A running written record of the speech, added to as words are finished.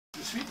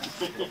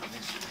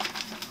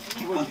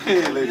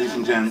Okay, ladies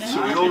and gents,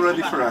 are we all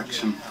ready for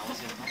action?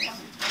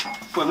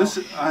 Well,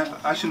 listen,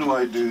 as you know,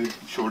 I do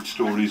short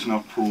stories,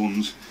 not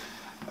poems,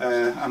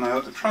 and I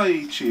try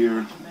each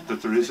year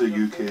that there is a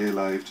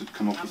UKAlive to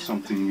come up with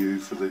something new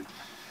for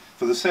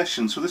the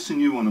session. So this is a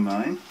new one of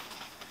mine,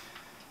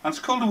 and it's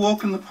called A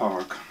Walk in the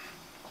Park.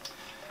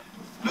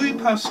 Louis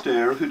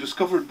Pasteur, who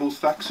discovered both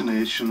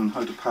vaccination and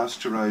how to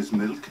pasteurise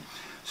milk,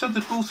 said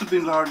that both had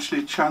been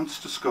largely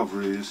chance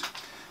discoveries,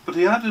 but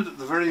he added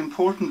the very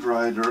important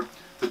rider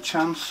that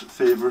chance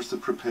favours the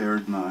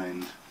prepared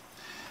mind.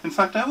 In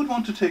fact, I would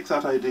want to take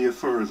that idea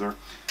further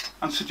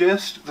and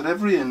suggest that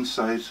every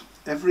insight,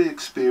 every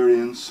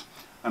experience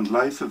and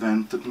life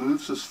event that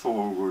moves us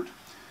forward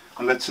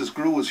and lets us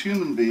grow as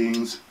human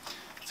beings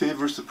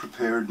favours the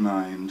prepared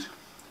mind.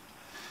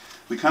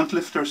 We can't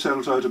lift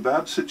ourselves out of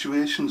bad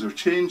situations or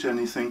change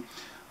anything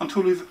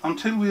until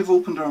we have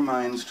opened our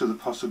minds to the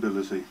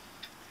possibility.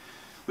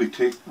 We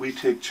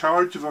take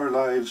charge of our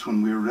lives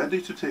when we are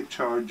ready to take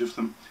charge of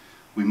them.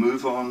 We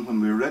move on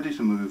when we are ready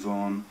to move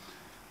on.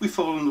 We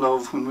fall in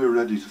love when we are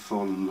ready to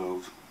fall in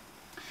love.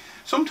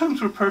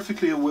 Sometimes we're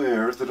perfectly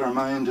aware that our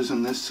mind is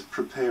in this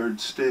prepared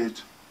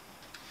state.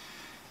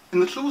 In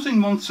the closing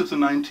months of the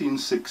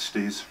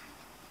 1960s,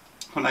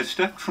 when I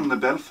stepped from the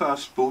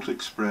Belfast Boat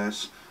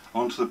Express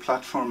onto the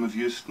platform of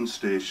Euston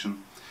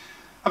Station,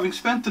 having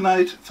spent the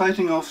night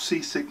fighting off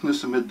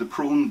seasickness amid the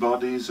prone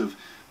bodies of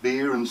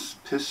beer and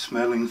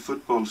piss-smelling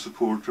football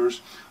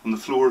supporters on the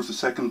floor of the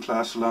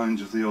second-class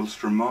lounge of the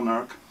Ulster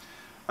Monarch,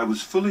 I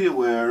was fully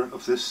aware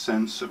of this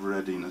sense of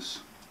readiness.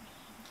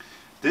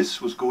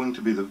 This was going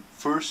to be the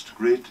first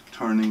great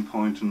turning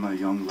point in my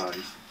young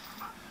life.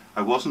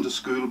 I wasn't a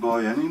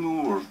schoolboy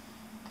anymore.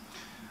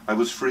 I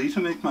was free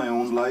to make my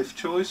own life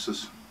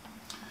choices.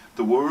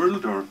 The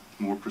world, or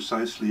more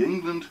precisely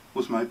England,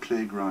 was my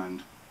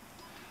playground.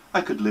 I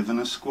could live in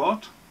a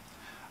squat.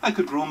 I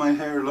could grow my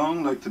hair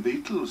long like the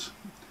Beatles.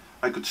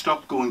 I could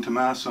stop going to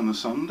Mass on a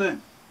Sunday.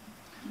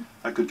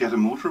 I could get a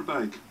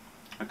motorbike.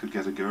 I could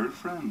get a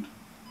girlfriend.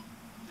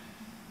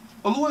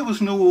 Although I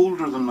was no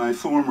older than my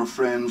former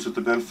friends at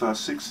the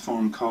Belfast Sixth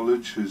Form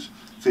College, whose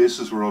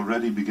faces were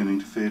already beginning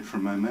to fade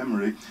from my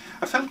memory,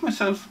 I felt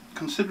myself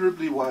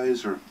considerably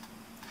wiser.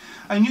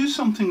 I knew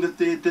something that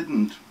they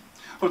didn't,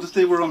 or that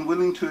they were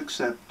unwilling to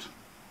accept.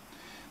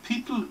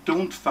 People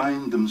don't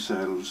find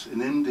themselves in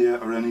India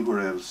or anywhere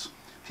else.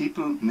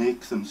 People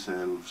make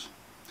themselves,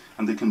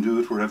 and they can do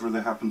it wherever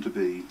they happen to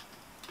be.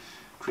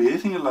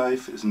 Creating a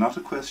life is not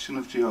a question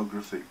of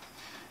geography.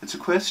 It's a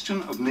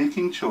question of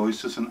making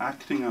choices and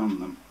acting on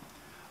them,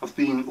 of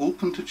being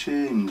open to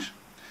change,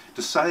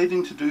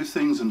 deciding to do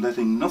things and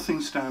letting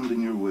nothing stand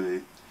in your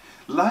way.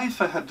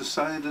 Life, I had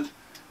decided,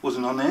 was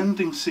an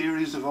unending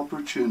series of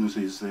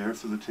opportunities there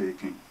for the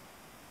taking.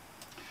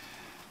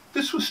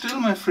 This was still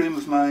my frame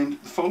of mind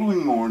the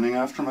following morning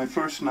after my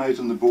first night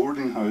in the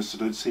boarding house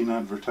that I'd seen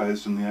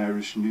advertised in the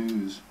Irish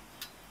News.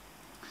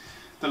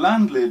 The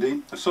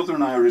landlady, a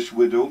Southern Irish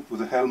widow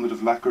with a helmet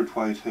of lacquered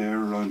white hair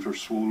around her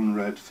swollen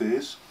red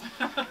face,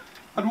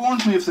 had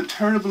warned me of the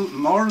terrible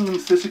moral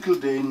and physical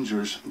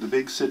dangers the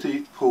big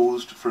city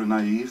posed for a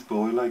naive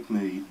boy like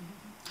me.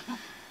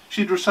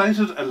 She'd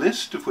recited a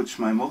list, of which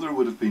my mother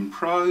would have been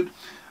proud,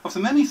 of the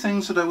many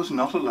things that I was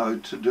not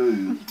allowed to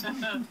do.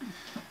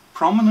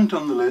 Prominent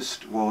on the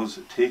list was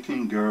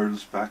taking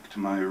girls back to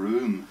my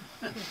room.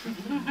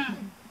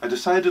 I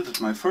decided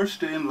that my first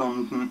day in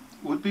London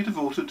would be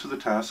devoted to the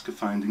task of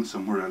finding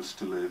somewhere else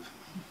to live.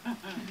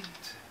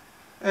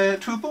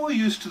 To a boy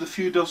used to the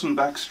few dozen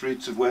back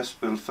streets of West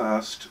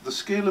Belfast, the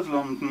scale of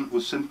London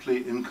was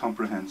simply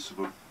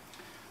incomprehensible.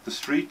 The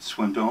streets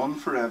went on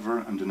forever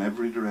and in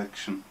every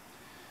direction.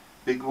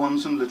 Big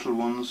ones and little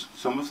ones,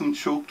 some of them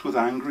choked with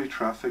angry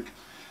traffic,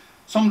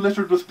 some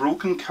littered with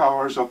broken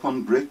cars up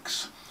on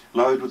bricks,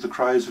 loud with the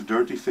cries of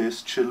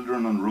dirty-faced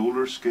children on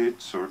roller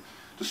skates, or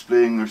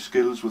displaying their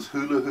skills with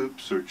hula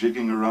hoops, or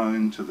jigging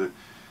around to the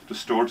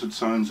distorted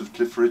sounds of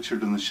Cliff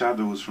Richard and the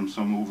Shadows from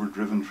some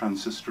overdriven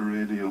transistor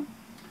radio.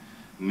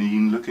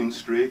 Mean-looking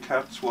stray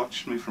cats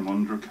watched me from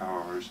under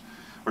cars,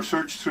 or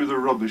searched through the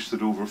rubbish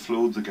that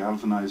overflowed the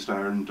galvanised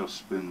iron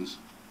dustbins.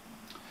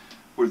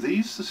 Were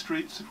these the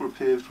streets that were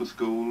paved with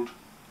gold?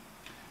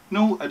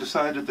 No, I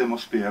decided they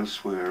must be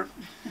elsewhere,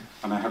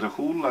 and I had a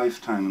whole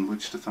lifetime in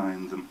which to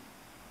find them.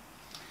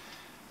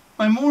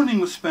 My morning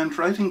was spent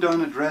writing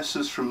down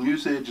addresses from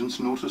newsagents'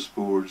 notice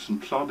boards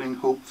and plodding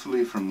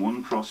hopefully from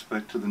one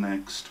prospect to the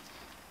next,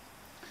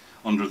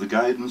 under the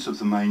guidance of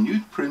the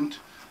minute print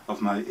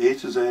of my A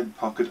to Z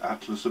pocket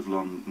atlas of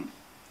London,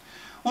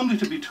 only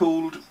to be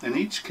told in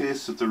each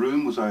case that the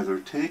room was either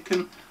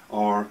taken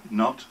or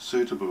not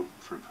suitable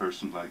for a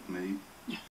person like me.